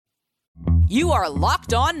You are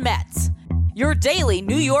Locked On Mets, your daily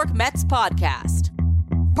New York Mets podcast.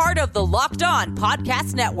 Part of the Locked On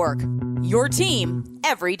Podcast Network, your team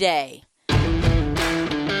every day.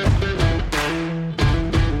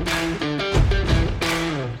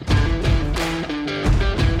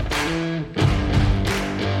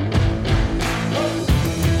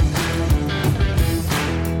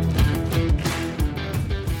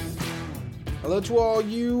 Hello to all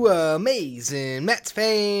you amazing Mets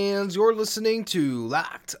fans. You're listening to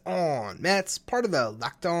Locked On Mets, part of the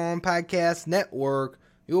Locked On Podcast Network,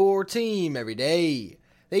 your team every day.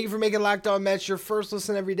 Thank you for making Locked On Mets your first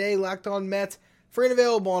listen every day. Locked On Mets, free and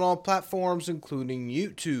available on all platforms, including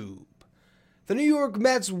YouTube. The New York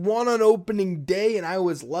Mets won on opening day, and I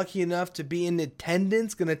was lucky enough to be in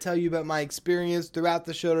attendance. Going to tell you about my experience throughout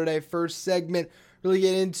the show today. First segment, really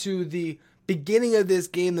get into the beginning of this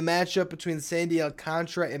game, the matchup between Sandy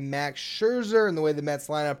Alcantara and Max Scherzer, and the way the Mets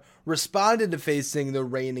lineup responded to facing the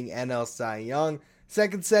reigning NL Cy Young.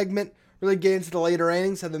 Second segment, really get into the later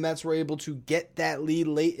innings, how the Mets were able to get that lead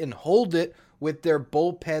late and hold it with their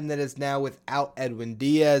bullpen that is now without Edwin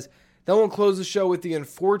Diaz. Then we'll close the show with the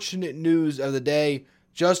unfortunate news of the day.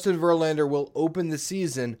 Justin Verlander will open the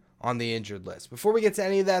season on the injured list. Before we get to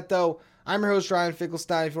any of that, though, I'm your host, Ryan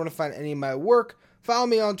Finkelstein. If you want to find any of my work, follow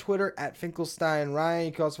me on Twitter at FinkelsteinRyan.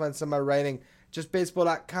 You can also find some of my writing at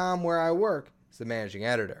justbaseball.com, where I work as the managing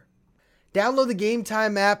editor. Download the Game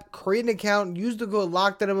Time app, create an account, use the code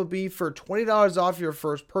LOCKEDONMLB for $20 off your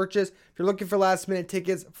first purchase. If you're looking for last-minute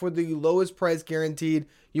tickets for the lowest price guaranteed,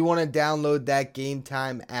 you want to download that Game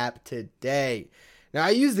Time app today. Now,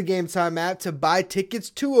 I use the Game Time app to buy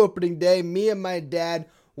tickets to opening day. Me and my dad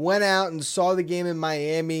went out and saw the game in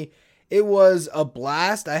Miami. It was a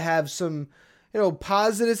blast. I have some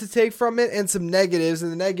positives to take from it and some negatives.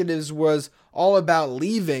 And the negatives was all about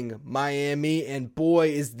leaving Miami. And boy,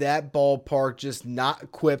 is that ballpark just not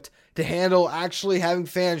equipped to handle actually having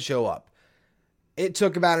fans show up. It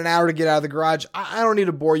took about an hour to get out of the garage. I don't need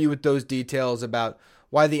to bore you with those details about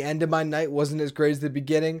why the end of my night wasn't as great as the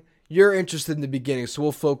beginning. You're interested in the beginning, so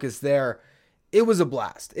we'll focus there. It was a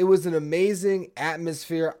blast. It was an amazing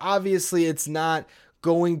atmosphere. Obviously, it's not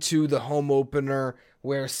going to the home opener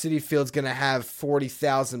where Citi Field's going to have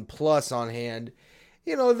 40,000 plus on hand.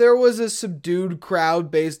 There was a subdued crowd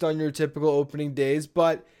based on your typical opening days,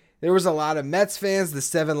 but there was a lot of Mets fans. The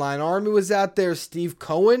Seven Line Army was out there. Steve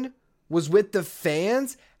Cohen was with the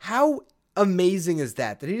fans. How amazing is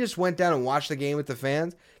that he just went down and watched the game with the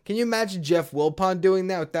fans? Can you imagine Jeff Wilpon doing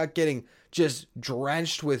that without getting just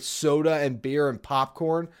drenched with soda and beer and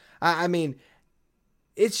popcorn? I mean,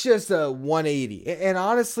 it's just a 180. And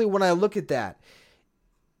honestly, when I look at that,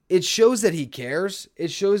 it shows that he cares.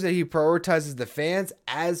 It shows that he prioritizes the fans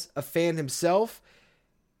as a fan himself.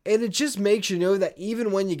 And it just makes you know that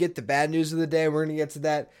even when you get the bad news of the day, we're going to get to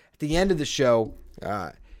that at the end of the show,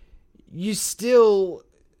 you still,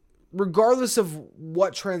 regardless of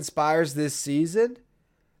what transpires this season,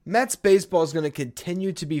 Mets baseball is going to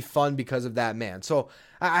continue to be fun because of that man. So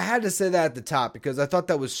I had to say that at the top because I thought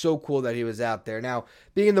that was so cool that he was out there. Now,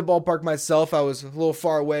 being in the ballpark myself, I was a little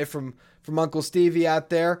far away from Uncle Stevie out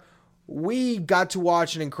there. We got to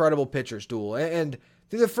watch an incredible pitcher's duel. And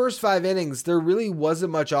through the first 5 innings, there really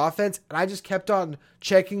wasn't much offense. And I just kept on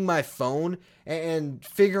checking my phone and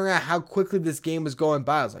figuring out how quickly this game was going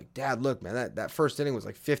by. I was like, Dad, look, man, that first inning was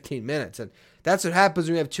like 15 minutes. And that's what happens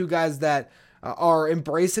when you have two guys that are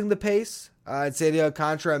embracing the pace. I'd say the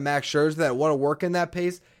Alcantara and Max Scherzer that want to work in that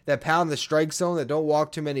pace, that pound the strike zone, that don't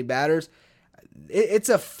walk too many batters. It's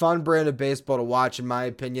a fun brand of baseball to watch, in my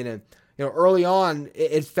opinion. And early on,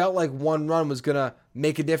 it felt like one run was going to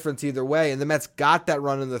make a difference either way. And the Mets got that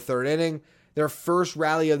run in the third inning. Their first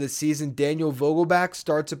rally of the season, Daniel Vogelbach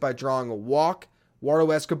starts it by drawing a walk.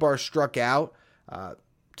 Eduardo Escobar struck out.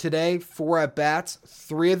 Today, 4 at-bats,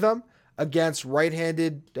 3 of them against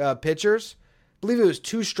right-handed pitchers. I believe it was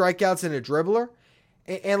 2 strikeouts and a dribbler.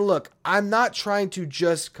 And look, I'm not trying to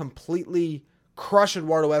just completely crush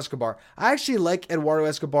Eduardo Escobar. I actually like Eduardo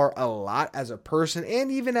Escobar a lot as a person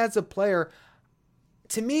and even as a player.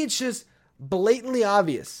 To me, it's just blatantly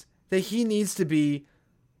obvious that he needs to be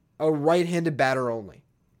a right-handed batter only.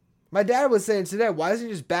 My dad was saying today, why doesn't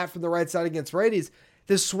he just bat from the right side against righties?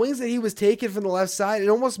 The swings that he was taking from the left side, it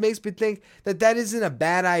almost makes me think that isn't a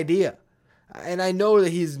bad idea. And I know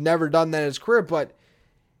that he's never done that in his career, but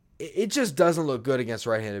it just doesn't look good against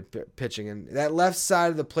right-handed pitching. And that left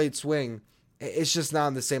side of the plate swing, it's just not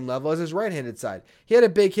on the same level as his right-handed side. He had a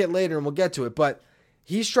big hit later, and we'll get to it, but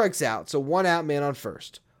he strikes out. So 1 out, man on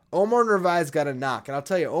first. Omar Narvaez got a knock. And I'll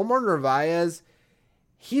tell you, Omar Narvaez,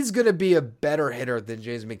 he's going to be a better hitter than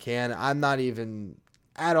James McCann. I'm not even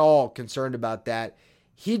at all concerned about that.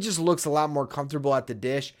 He just looks a lot more comfortable at the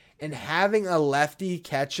dish, and having a lefty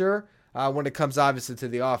catcher when it comes obviously to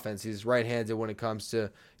the offense, he's right-handed when it comes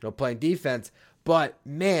to playing defense. But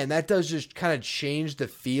man, that does just kind of change the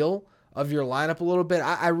feel of your lineup a little bit.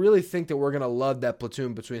 I really think that we're gonna love that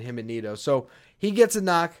platoon between him and Nito. So he gets a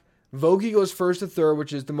knock. Vogie goes first to third,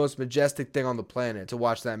 which is the most majestic thing on the planet to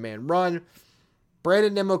watch that man run.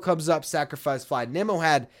 Brandon Nimmo comes up, sacrifice fly. Nimmo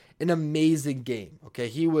had an amazing game. Okay,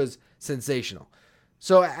 he was sensational.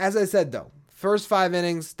 So as I said though, first 5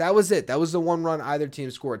 innings, that was it. That was the one run either team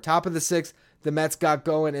scored. Top of the 6th, the Mets got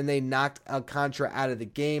going and they knocked Alcantara out of the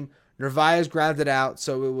game. Narvaez grounded out,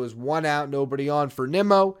 so it was 1 out, nobody on for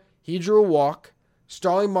Nimmo. He drew a walk.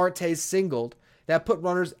 Starling Marte singled. That put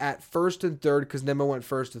runners at first and third because Nimmo went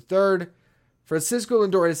first to third. Francisco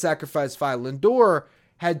Lindor had a sacrifice fly. Lindor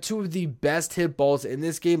had 2 of the best hit balls in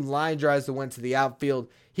this game. Line drives that went to the outfield.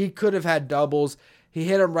 He could have had doubles. He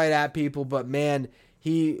hit them right at people, but man,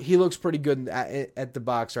 he looks pretty good at the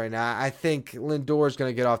box right now. I think Lindor is going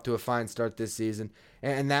to get off to a fine start this season,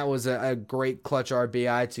 and that was a great clutch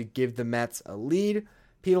RBI to give the Mets a lead.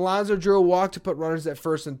 Pete Alonso drew a walk to put runners at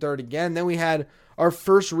first and third again. Then we had our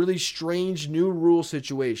first really strange new rule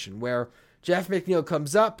situation where Jeff McNeil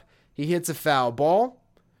comes up, he hits a foul ball.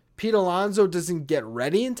 Pete Alonso doesn't get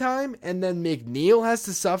ready in time, and then McNeil has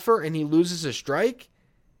to suffer and he loses a strike.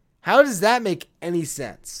 How does that make any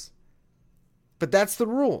sense? But that's the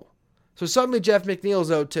rule. So suddenly Jeff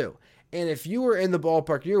McNeil's 0-2. And if you were in the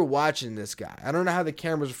ballpark, you were watching this guy. I don't know how the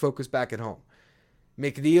cameras are focused back at home.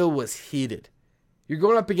 McNeil was heated. You're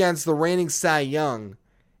going up against the reigning Cy Young,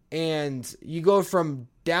 and you go from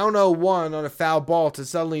down 0-1 on a foul ball to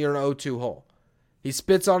suddenly you're in an 0-2 hole. He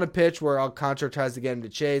spits on a pitch where Alcantara tries to get him to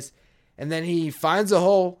chase, and then he finds a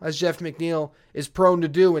hole, as Jeff McNeil is prone to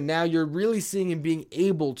do, and now you're really seeing him being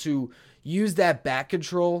able to use that bat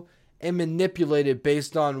control and manipulate it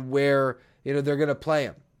based on where they're going to play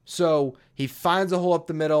him. So he finds a hole up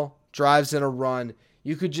the middle, drives in a run.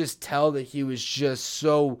 You could just tell that he was just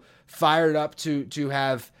so fired up to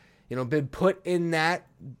have been put in that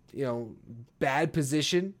bad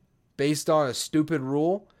position based on a stupid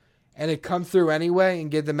rule, and it come through anyway and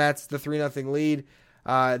give the Mets the 3-0 lead.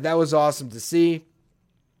 That was awesome to see.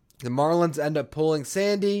 The Marlins end up pulling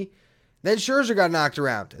Sandy. Then Scherzer got knocked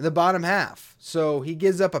around in the bottom half. So he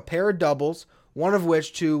gives up a pair of doubles, one of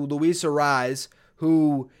which to Luis Arraez,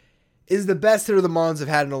 who is the best hitter the Marlins have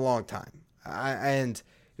had in a long time. And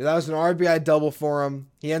that was an RBI double for him.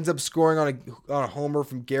 He ends up scoring on a homer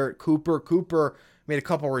from Garrett Cooper. Cooper made a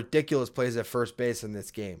couple ridiculous plays at first base in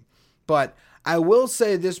this game. But I will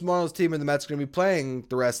say this Marlins team and the Mets are going to be playing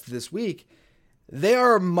the rest of this week. They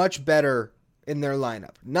are much better in their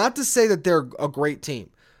lineup. Not to say that they're a great team,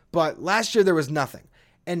 but last year there was nothing.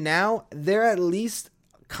 And now they're at least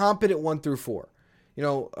competent 1 through 4.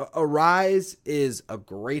 Arraez is a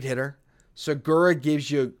great hitter. Segura gives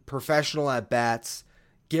you professional at-bats.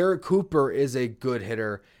 Garrett Cooper is a good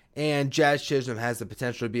hitter, and Jazz Chisholm has the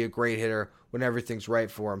potential to be a great hitter when everything's right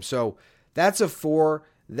for him. So that's a 4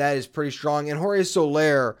 that is pretty strong, and Jorge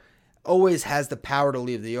Soler always has the power to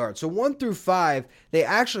leave the yard. So 1 through 5, they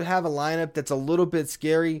actually have a lineup that's a little bit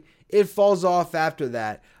scary. It falls off after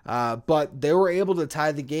that, but they were able to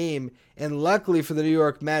tie the game, and luckily for the New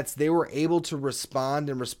York Mets, they were able to respond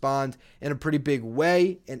in a pretty big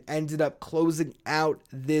way and ended up closing out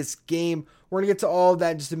this game. We're going to get to all of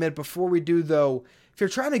that in just a minute. Before we do, though, if you're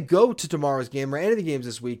trying to go to tomorrow's game or any of the games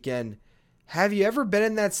this weekend, have you ever been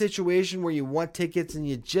in that situation where you want tickets and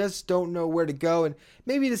you just don't know where to go and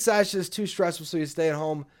maybe you decide it's just too stressful so you stay at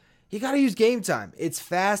home? You got to use Game Time. It's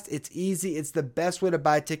fast, it's easy, it's the best way to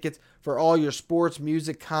buy tickets for all your sports,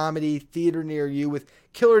 music, comedy, theater near you with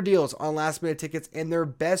killer deals on last-minute tickets and their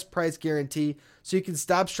best price guarantee so you can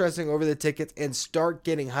stop stressing over the tickets and start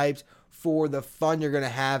getting hyped for the fun you're going to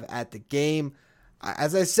have at the game.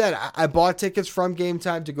 As I said, I bought tickets from Game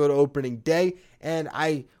Time to go to opening day, and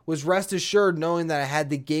I was rest assured knowing that I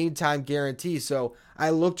had the Game Time guarantee. So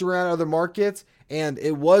I looked around other markets, and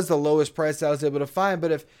it was the lowest price I was able to find.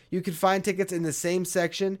 But if you can find tickets in the same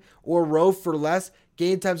section or row for less,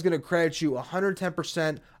 Game Time's going to credit you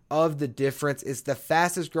 110% of the difference. It's the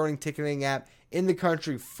fastest growing ticketing app in the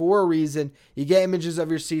country for a reason. You get images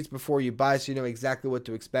of your seats before you buy, so you know exactly what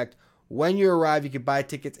to expect. When you arrive, you can buy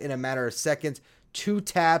tickets in a matter of seconds. 2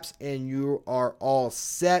 taps, and you are all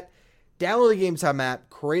set. Download the Game Time app,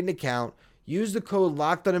 create an account, use the code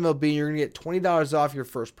LOCKEDONMLB, and you're going to get $20 off your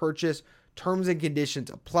first purchase. Terms and conditions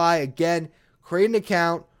apply. Again, create an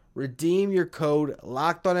account, redeem your code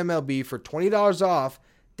LOCKEDONMLB for $20 off.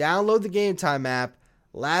 Download the Game Time app.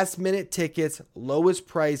 Last minute tickets, lowest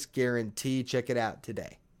price guarantee. Check it out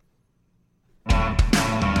today.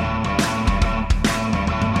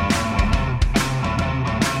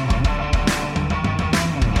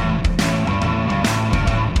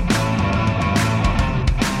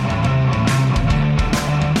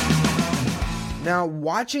 Now,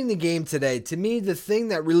 watching the game today, to me, the thing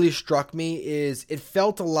that really struck me is it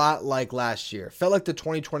felt a lot like last year. It felt like the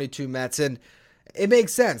 2022 Mets, and it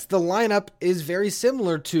makes sense. The lineup is very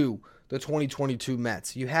similar to the 2022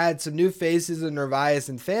 Mets. You had some new faces in Narvaez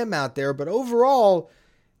and Pham out there, but overall,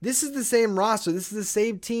 this is the same roster. This is the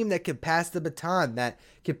same team that can pass the baton, that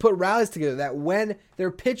can put rallies together, that when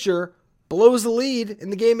their pitcher blows the lead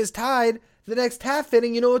and the game is tied, the next half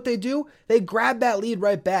inning, you know what they do? They grab that lead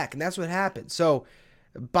right back, and that's what happened. So,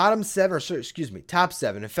 top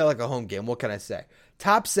seven. It felt like a home game. What can I say?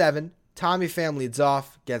 Top seven, Tommy Pham leads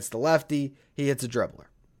off against the lefty. He hits a dribbler.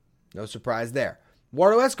 No surprise there.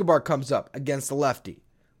 Eduardo Escobar comes up against the lefty.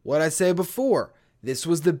 What did I say before? This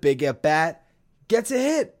was the big at-bat. Gets a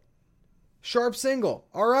hit. Sharp single.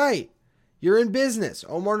 All right. You're in business.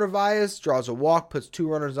 Omar Narvaez draws a walk, puts 2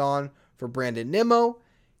 runners on for Brandon Nimmo.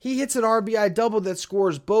 He hits an RBI double that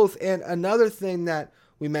scores both. And another thing that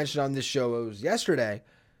we mentioned on this show, it was yesterday,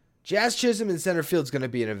 Jazz Chisholm in center field is going to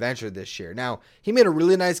be an adventure this year. Now, he made a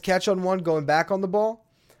really nice catch on one going back on the ball.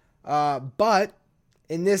 But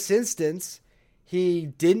in this instance, he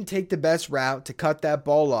didn't take the best route to cut that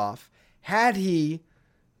ball off. Had he,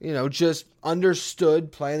 just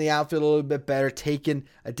understood playing the outfield a little bit better, taken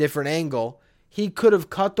a different angle, he could have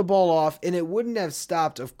cut the ball off, and it wouldn't have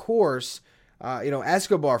stopped, of course,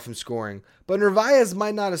 Escobar from scoring, but Narvaez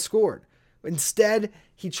might not have scored. Instead,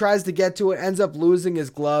 he tries to get to it, ends up losing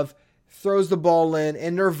his glove, throws the ball in,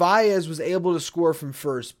 and Narvaez was able to score from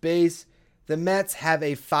first base. The Mets have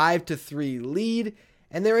a 5-3 lead,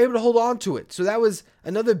 and they were able to hold on to it. So that was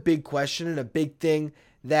another big question and a big thing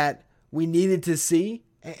that we needed to see,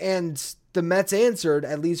 and the Mets answered,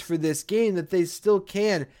 at least for this game, that they still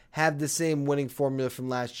can have the same winning formula from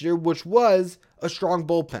last year, which was a strong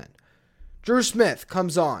bullpen. Drew Smith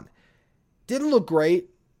comes on. Didn't look great.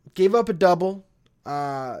 Gave up a double.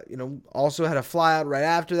 Also had a flyout right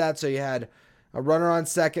after that. So you had a runner on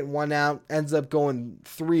second, 1 out. Ends up going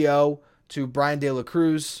 3-0 to Brian De La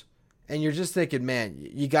Cruz. And you're just thinking, man,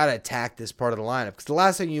 you got to attack this part of the lineup. Because the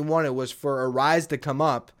last thing you wanted was for Arise to come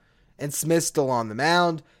up and Smith's still on the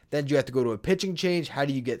mound. Then you have to go to a pitching change. How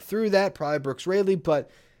do you get through that? Probably Brooks Raley. But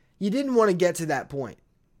you didn't want to get to that point.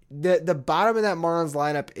 The bottom of that Marlins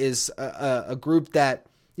lineup is a group that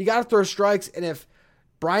you got to throw strikes, and if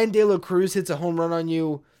Brian De La Cruz hits a home run on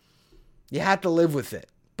you, you have to live with it.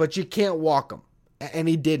 But you can't walk him, and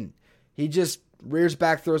he didn't. He just rears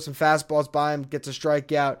back, throws some fastballs by him, gets a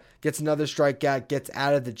strikeout, gets another strikeout, gets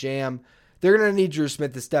out of the jam. They're going to need Drew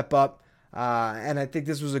Smith to step up, and I think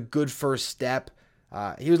this was a good first step.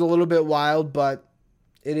 He was a little bit wild, but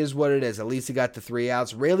it is what it is. At least he got the 3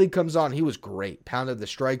 outs. Raley comes on. He was great. Pounded the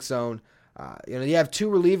strike zone. You have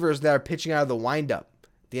 2 relievers that are pitching out of the windup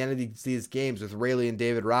at the end of these games with Raley and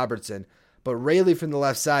David Robertson. But Raley from the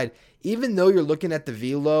left side, even though you're looking at the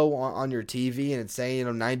velo on your TV and it's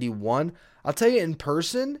saying 91, I'll tell you in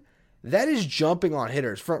person, that is jumping on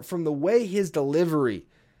hitters. From the way his delivery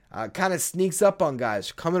kind of sneaks up on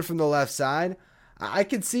guys coming from the left side, I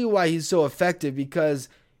can see why he's so effective, because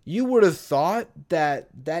you would have thought that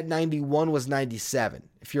 91 was 97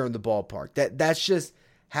 if you're in the ballpark. That's just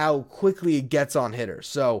how quickly it gets on hitters.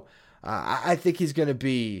 So I think he's going to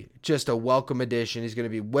be just a welcome addition. He's going to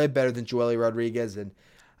be way better than Joely Rodriguez, and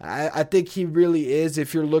I think he really is.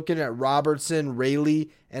 If you're looking at Robertson, Raley,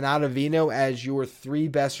 and Ottavino as your 3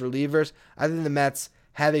 best relievers, I think the Mets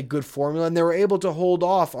have a good formula, and they were able to hold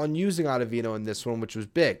off on using Ottavino in this one, which was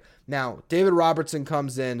big. Now, David Robertson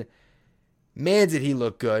comes in. Man, did he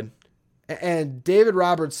look good. And David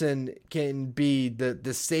Robertson can be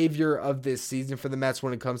the savior of this season for the Mets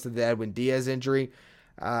when it comes to the Edwin Diaz injury.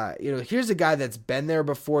 Here's a guy that's been there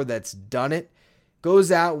before, that's done it.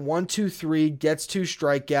 Goes out 1-2-3, gets 2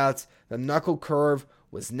 strikeouts. The knuckle curve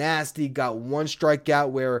was nasty. Got 1 strikeout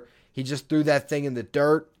where he just threw that thing in the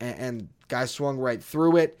dirt and guy swung right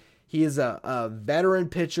through it. He is a veteran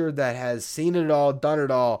pitcher that has seen it all, done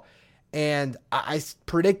it all. And I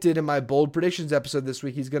predicted in my bold predictions episode this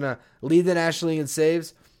week, he's going to lead the National League in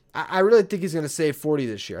saves. I really think he's going to save 40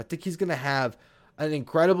 this year. I think he's going to have an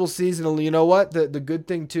incredible season. And you know what? The good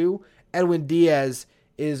thing too, Edwin Diaz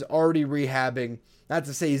is already rehabbing. Not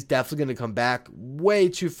to say he's definitely going to come back. Way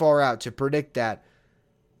too far out to predict that.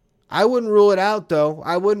 I wouldn't rule it out, though.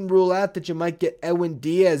 I wouldn't rule out that you might get Edwin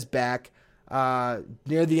Diaz back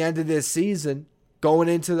near the end of this season. going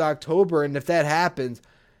into the October. And if that happens,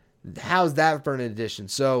 how's that for an addition?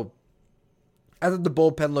 So I thought the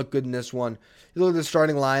bullpen looked good in this one. You look at the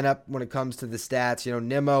starting lineup when it comes to the stats.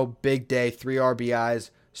 Nimmo, big day, 3 RBIs,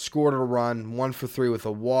 scored a run, 1 for 3 with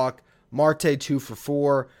a walk. Marte, 2 for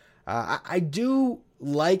 4. I do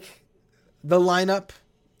like the lineup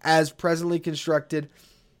as presently constructed.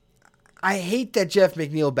 I hate that Jeff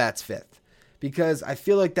McNeil bats 5th because I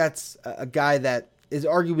feel like that's a guy that is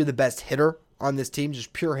arguably the best hitter on this team,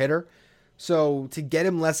 just pure hitter. So to get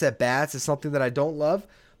him less at bats is something that I don't love.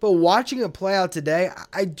 But watching him play out today,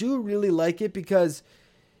 I do really like it because,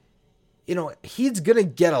 he's going to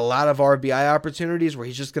get a lot of RBI opportunities where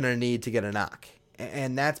he's just going to need to get a knock.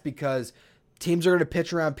 And that's because teams are going to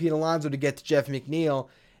pitch around Pete Alonso to get to Jeff McNeil.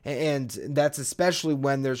 And that's especially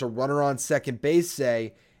when there's a runner on second base,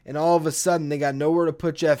 say, and all of a sudden they got nowhere to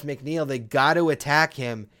put Jeff McNeil. They got to attack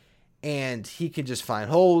him, and he can just find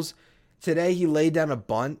holes. Today he laid down a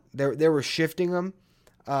bunt. They were shifting him.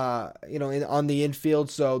 On the infield,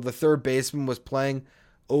 so the third baseman was playing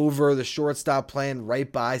over the shortstop, playing right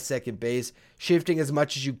by second base, shifting as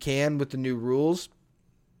much as you can with the new rules.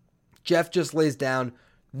 Jeff just lays down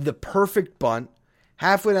the perfect bunt.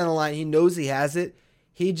 Halfway down the line, he knows he has it.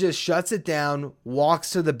 He just shuts it down,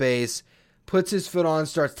 walks to the base, puts his foot on,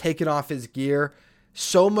 starts taking off his gear.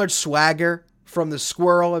 So much swagger from the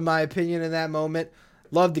squirrel, in my opinion, in that moment.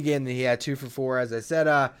 Loved the game that he had, 2 for 4, as I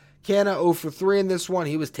said. Canna 0 for 3 in this one.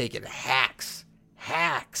 He was taking hacks.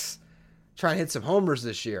 Trying to hit some homers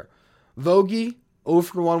this year. Vogie 0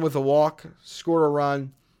 for 1 with a walk, scored a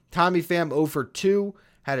run. Tommy Pham 0 for 2,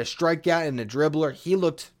 had a strikeout and a dribbler. He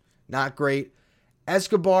looked not great.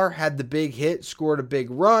 Escobar had the big hit, scored a big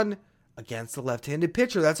run against the left-handed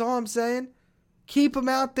pitcher. That's all I'm saying. Keep him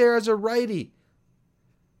out there as a righty.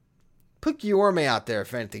 Put Guillorme out there,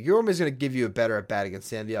 if anything. Guillorme is going to give you a better at-bat against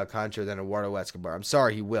Sandy Alcantara than Eduardo Escobar. I'm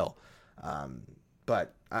sorry, he will.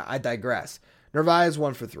 But I digress. Narvaez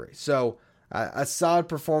 1 for 3. So a solid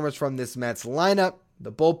performance from this Mets lineup.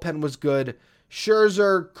 The bullpen was good.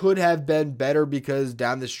 Scherzer could have been better because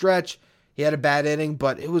down the stretch, he had a bad inning,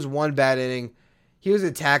 but it was one bad inning. He was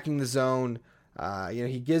attacking the zone.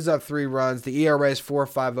 He gives up 3 runs. The ERA is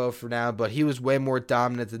 4.50 for now, but he was way more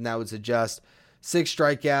dominant than that would suggest. 6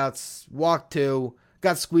 strikeouts, walked 2,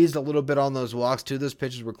 got squeezed a little bit on those walks too. Those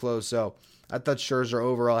pitches were close, so I thought Scherzer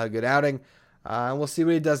overall had a good outing. And we'll see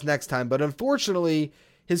what he does next time. But unfortunately,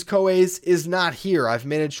 his co-ace is not here. I've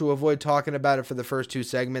managed to avoid talking about it for the first 2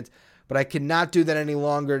 segments, but I cannot do that any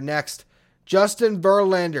longer. Next, Justin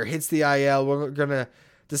Verlander hits the IL. We're going to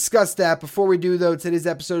discuss that. Before we do, though, today's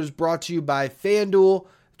episode is brought to you by FanDuel.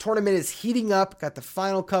 The tournament is heating up. Got the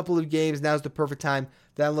final couple of games. Now's the perfect time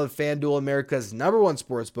to download FanDuel, America's #1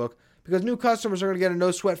 sportsbook, because new customers are going to get a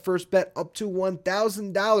no-sweat first bet up to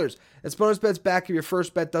 $1,000. That's bonus bets back if your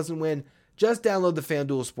first bet doesn't win. Just download the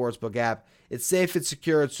FanDuel Sportsbook app. It's safe, it's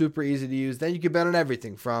secure, it's super easy to use. Then you can bet on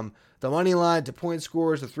everything from the money line to point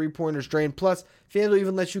scores to three-pointers drained. Plus, FanDuel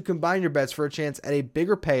even lets you combine your bets for a chance at a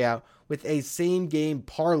bigger payout with a same-game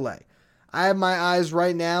parlay. I have my eyes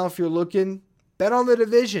right now. If you're looking, bet on the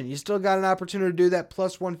division. You still got an opportunity to do that.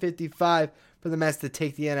 Plus 155 for the Mets to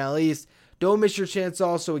take the NL East. Don't miss your chance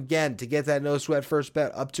also, again, to get that no-sweat first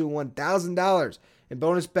bet up to $1,000 in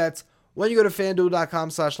bonus bets when you go to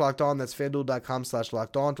FanDuel.com/LockedOn. That's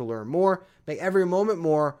FanDuel.com/LockedOn to learn more. Make every moment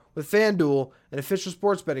more with FanDuel, an official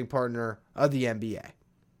sports betting partner of the NBA.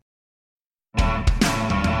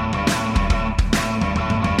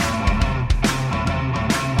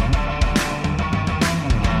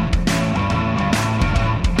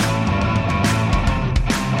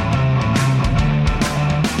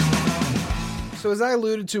 So as I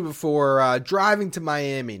alluded to before, driving to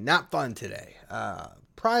Miami, not fun today.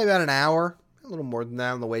 Probably about an hour, a little more than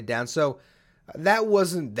that on the way down. So that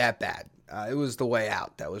wasn't that bad. It was the way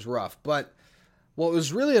out that was rough. But what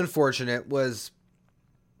was really unfortunate was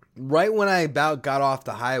right when I about got off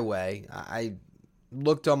the highway, I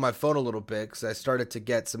looked on my phone a little bit because I started to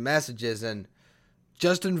get some messages, and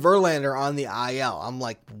Justin Verlander on the IL. I'm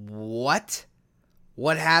like, what?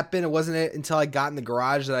 What happened? It wasn't until I got in the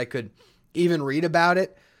garage that I could even read about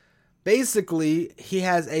it. Basically, he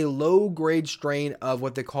has a low-grade strain of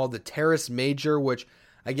what they call the teres major, which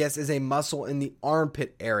I guess is a muscle in the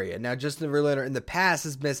armpit area. Now, Justin Verlander in the past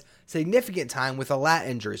has missed significant time with a lat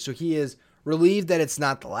injury, so he is relieved that it's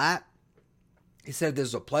not the lat. He said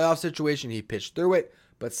there's a playoff situation, he pitched through it,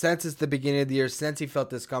 but since it's the beginning of the year, since he felt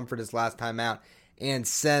discomfort his last time out, and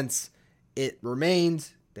since it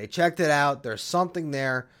remained, they checked it out, there's something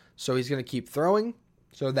there, so he's going to keep throwing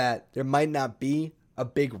so that there might not be a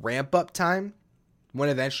big ramp-up time when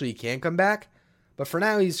eventually he can come back. But for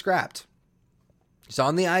now, he's scrapped. He's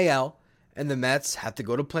on the IL, and the Mets have to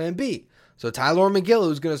go to plan B. So Tyler McGill,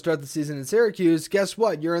 who's going to start the season in Syracuse, guess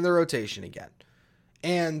what? You're in the rotation again.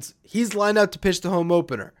 And he's lined up to pitch the home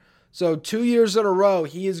opener. So 2 years in a row,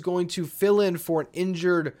 he is going to fill in for an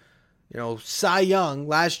injured, Cy Young.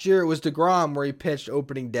 Last year it was DeGrom where he pitched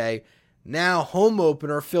opening day. Now home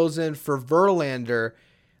opener fills in for Verlander.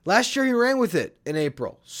 Last year he ran with it in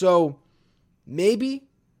April. So maybe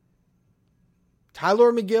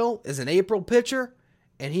Tyler McGill is an April pitcher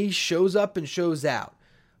and he shows up and shows out.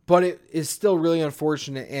 But it is still really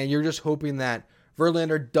unfortunate, and you're just hoping that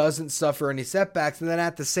Verlander doesn't suffer any setbacks. And then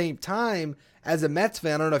at the same time, as a Mets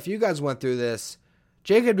fan, I don't know if you guys went through this,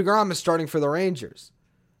 Jacob deGrom is starting for the Rangers.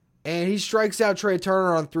 And he strikes out Trey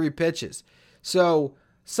Turner on 3 pitches. So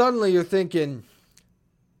suddenly you're thinking,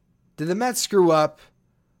 did the Mets screw up?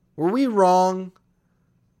 Were we wrong?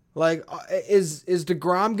 Like, is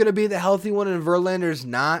deGrom going to be the healthy one and Verlander's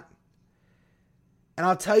not? And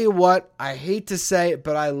I'll tell you what, I hate to say it,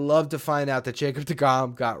 but I love to find out that Jacob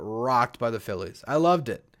deGrom got rocked by the Phillies. I loved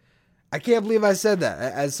it. I can't believe I said that.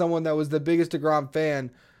 As someone that was the biggest deGrom fan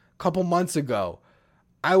a couple months ago,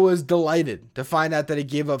 I was delighted to find out that he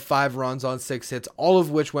gave up 5 runs on 6 hits, all of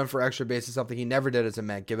which went for extra bases, something he never did as a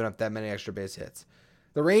Met, giving up that many extra base hits.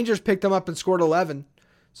 The Rangers picked him up and scored 11.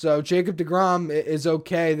 So Jacob deGrom is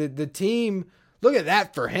okay. The team, look at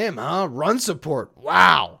that for him, huh? Run support.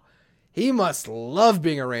 Wow. He must love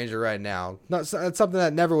being a Ranger right now. It's something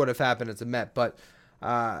that never would have happened as a Met, but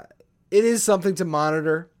it is something to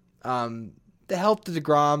monitor. The health of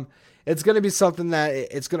deGrom, it's going to be something that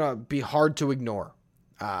it's going to be hard to ignore.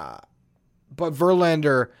 But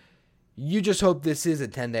Verlander, you just hope this is a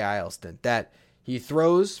 10-day IL stint, that he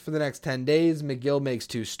throws for the next 10 days. McGill makes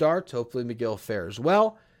 2 starts. Hopefully McGill fares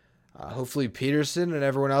well. Hopefully Peterson and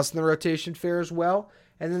everyone else in the rotation fares well.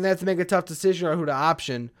 And then they have to make a tough decision on who to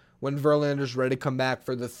option when Verlander's ready to come back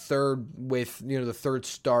for the third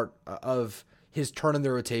start of his turn in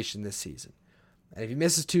the rotation this season. And if he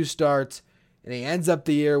misses 2 starts and he ends up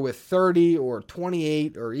the year with 30 or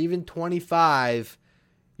 28 or even 25,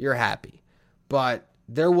 you're happy. But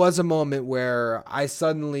there was a moment where I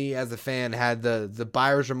suddenly, as a fan, had the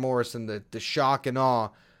buyer's remorse and the shock and awe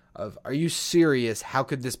of, are you serious? How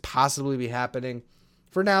could this possibly be happening?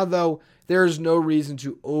 For now, though, there is no reason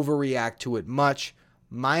to overreact to it much.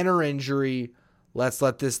 Minor injury. Let's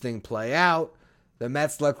let this thing play out. The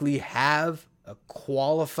Mets luckily have a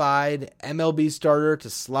qualified MLB starter to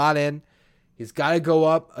slot in. He's got to go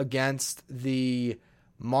up against the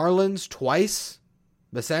Marlins twice,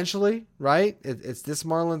 essentially, right? It's this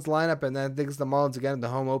Marlins lineup, and then I think it's the Marlins again in the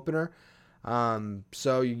home opener.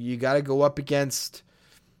 So you got to go up against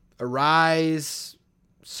Arise,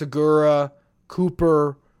 Segura,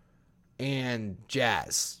 Cooper, and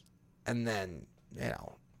Jazz. And then,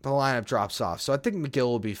 the lineup drops off. So I think McGill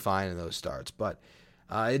will be fine in those starts. But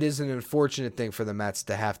it is an unfortunate thing for the Mets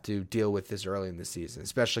to have to deal with this early in the season,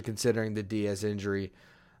 especially considering the Diaz injury,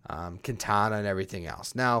 Quintana, and everything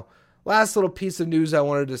else. Now, last little piece of news I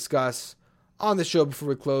want to discuss on the show before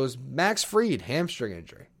we close. Max Fried, hamstring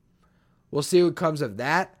injury. We'll see what comes of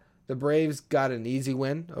that. The Braves got an easy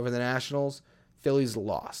win over the Nationals. Phillies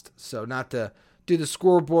lost. So not to do the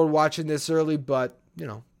scoreboard watching this early, but,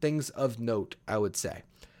 things of note, I would say.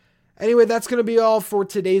 Anyway, that's going to be all for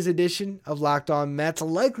today's edition of Locked On Mets.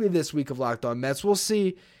 Likely this week of Locked On Mets. We'll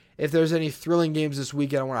see if there's any thrilling games this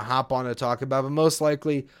weekend I want to hop on to talk about. But most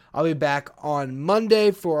likely, I'll be back on Monday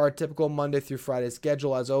for our typical Monday through Friday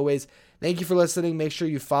schedule. As always, thank you for listening. Make sure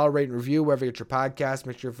you follow, rate, and review wherever you get your podcast.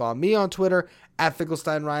 Make sure you follow me on Twitter at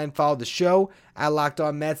FickelsteinRyan. Follow the show at Locked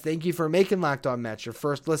On Mets. Thank you for making Locked On Mets your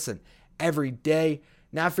first listen every day.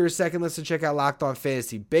 Now for your second listen, check out Locked On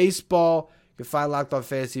Fantasy Baseball. You can find Locked On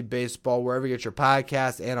Fantasy Baseball wherever you get your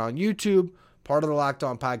podcast and on YouTube, part of the Locked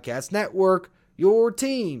On Podcast Network, your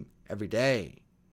team every day.